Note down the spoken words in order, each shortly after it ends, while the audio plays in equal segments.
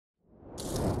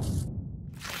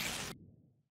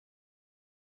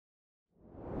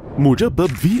Mujabb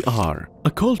VR,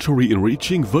 a culturally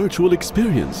enriching virtual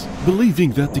experience. Believing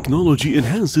that technology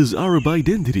enhances Arab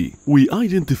identity, we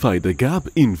identified a gap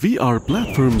in VR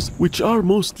platforms which are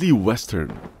mostly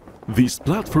Western. These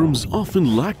platforms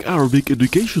often lack Arabic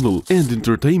educational and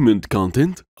entertainment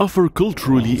content, offer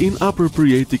culturally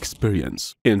inappropriate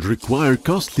experience, and require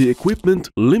costly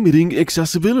equipment, limiting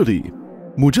accessibility.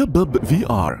 Mujabb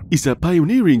VR is a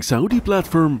pioneering Saudi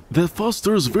platform that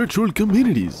fosters virtual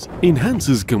communities,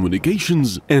 enhances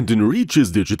communications, and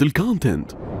enriches digital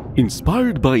content.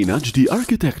 Inspired by Najdi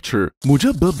architecture,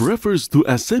 Mujabb refers to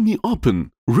a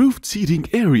semi-open, roofed seating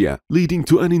area leading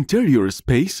to an interior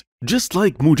space just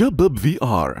like Mujabb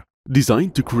VR,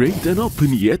 designed to create an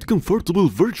open yet comfortable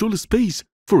virtual space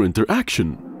for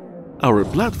interaction. Our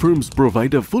platforms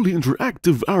provide a fully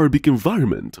interactive Arabic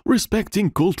environment,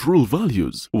 respecting cultural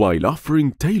values, while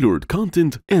offering tailored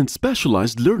content and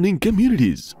specialized learning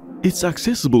communities. It's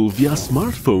accessible via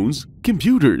smartphones,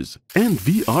 computers, and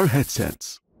VR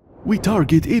headsets. We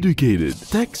target educated,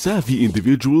 tech-savvy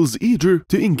individuals eager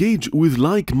to engage with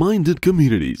like-minded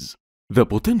communities. The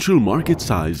potential market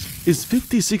size is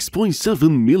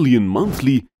 56.7 million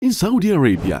monthly in Saudi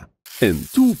Arabia and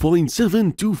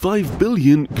 2.725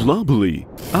 billion globally.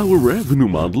 Our revenue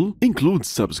model includes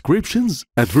subscriptions,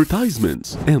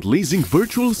 advertisements, and leasing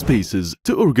virtual spaces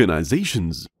to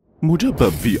organizations. Mujabb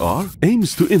VR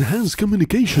aims to enhance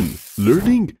communication,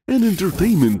 learning, and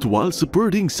entertainment while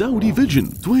supporting Saudi Vision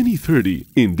 2030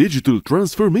 in digital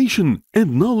transformation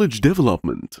and knowledge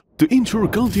development. To ensure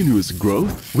continuous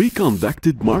growth, we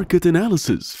conducted market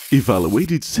analysis,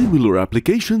 evaluated similar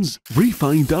applications,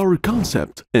 refined our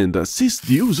concept, and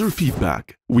assessed user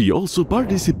feedback. We also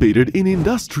participated in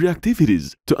industry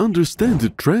activities to understand the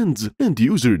trends and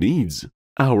user needs.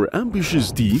 Our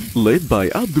ambitious team, led by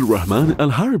Abdulrahman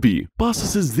Alharbi,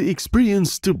 possesses the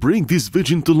experience to bring this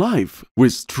vision to life.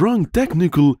 With strong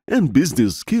technical and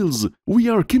business skills, we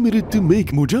are committed to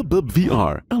make Mujabb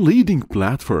VR a leading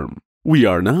platform. We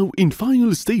are now in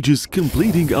final stages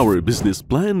completing our business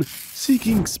plan,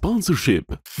 seeking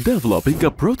sponsorship, developing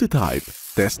a prototype,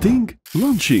 testing,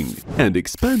 launching, and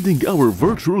expanding our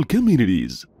virtual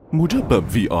communities. Mujabb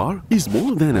VR is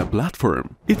more than a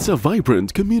platform. It's a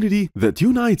vibrant community that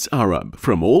unites Arab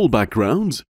from all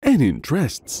backgrounds and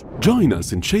interests. Join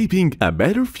us in shaping a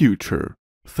better future.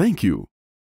 Thank you.